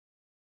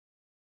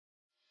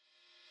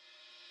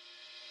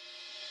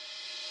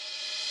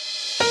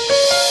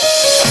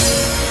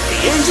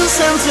you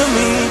sent to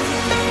me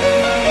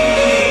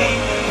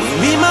will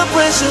be my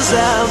precious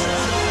help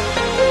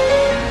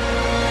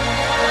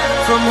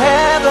from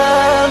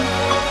heaven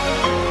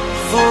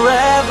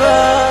forever.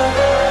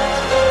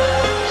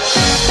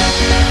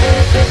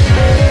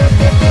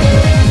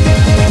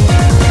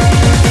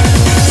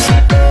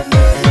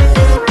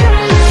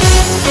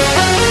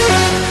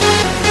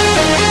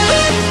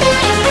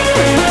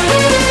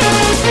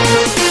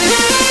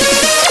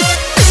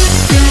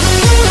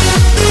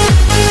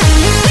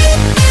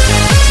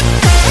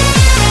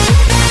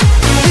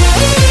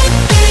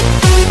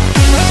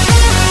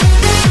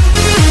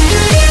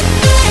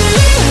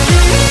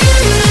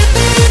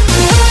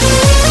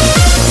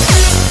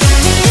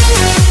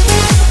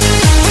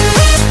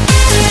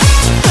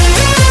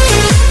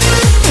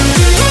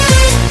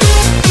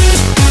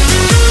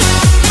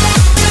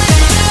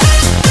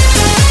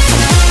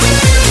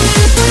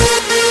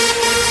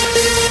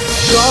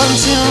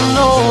 Don't you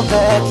know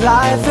that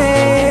life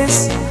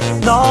is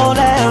not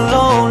a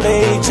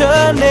lonely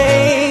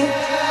journey?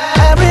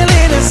 Every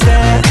little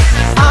step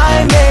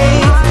I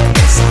make,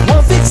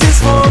 someone fixes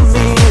for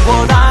me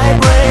what I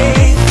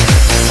break.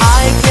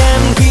 I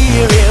can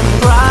hear him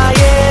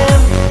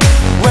crying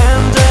when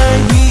the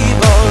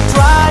evil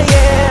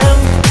trying.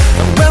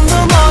 And when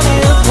the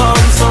morning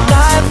comes or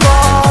night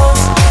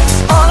falls,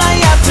 all I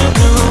have to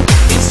do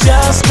is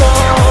just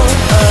call.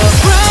 A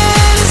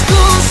friend is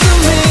close to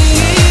me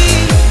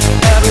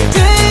every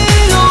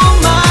day of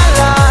my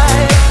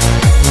life.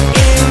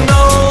 He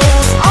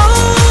knows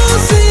all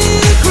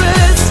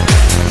secrets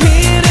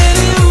hidden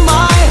in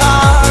my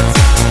heart.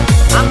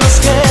 I'm not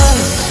scared,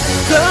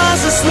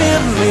 'cause it's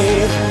with me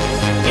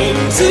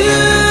into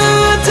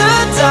the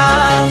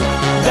dark.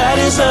 That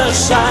is a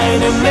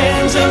shining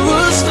angel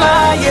who's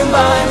flying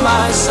by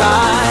my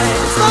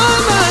side.